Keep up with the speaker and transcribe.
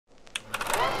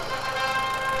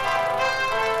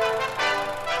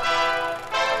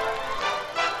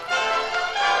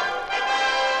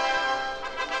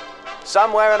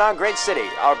Somewhere in our great city,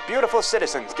 our beautiful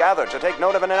citizens gather to take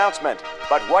note of an announcement.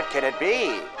 But what can it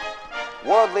be?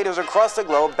 World leaders across the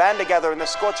globe band together in the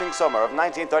scorching summer of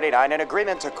 1939 in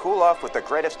agreement to cool off with the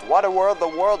greatest water world the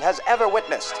world has ever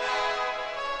witnessed.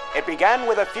 It began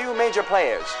with a few major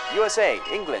players: USA,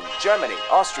 England, Germany,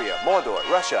 Austria, Mordor,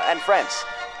 Russia, and France.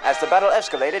 As the battle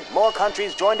escalated, more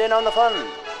countries joined in on the fun.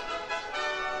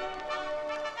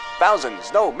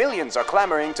 Thousands, no, millions are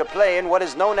clamoring to play in what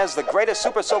is known as the greatest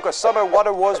Super Soaker Summer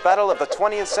Water Wars battle of the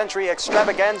 20th century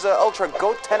extravaganza Ultra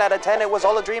GOAT 10 out of 10 It Was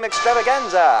All a Dream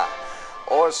extravaganza.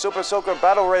 Or Super Soaker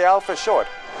Battle Royale for short.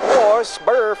 Or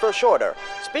Spur for shorter.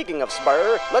 Speaking of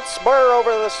Spur, let's spur over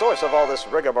the source of all this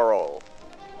rigmarole.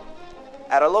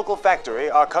 At a local factory,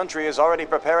 our country is already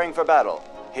preparing for battle.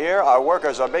 Here, our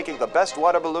workers are making the best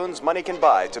water balloons money can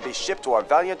buy to be shipped to our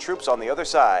valiant troops on the other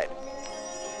side.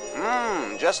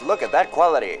 Just look at that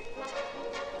quality.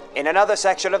 In another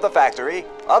section of the factory,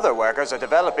 other workers are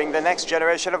developing the next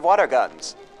generation of water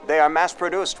guns. They are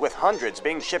mass-produced with hundreds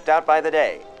being shipped out by the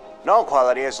day. No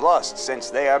quality is lost since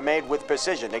they are made with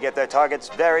precision to get their targets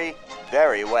very,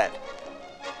 very wet.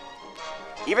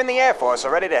 Even the Air Force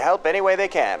are ready to help any way they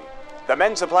can. The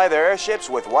men supply their airships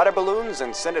with water balloons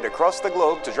and send it across the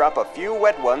globe to drop a few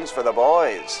wet ones for the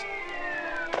boys.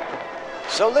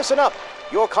 So listen up.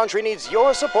 Your country needs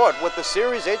your support with the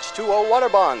Series H2O water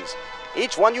bonds.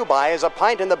 Each one you buy is a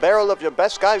pint in the barrel of your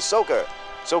best guy's soaker.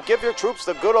 So give your troops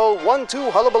the good old 1-2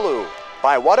 hullabaloo.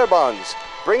 Buy water bonds,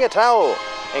 bring a towel,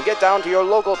 and get down to your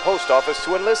local post office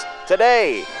to enlist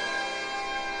today.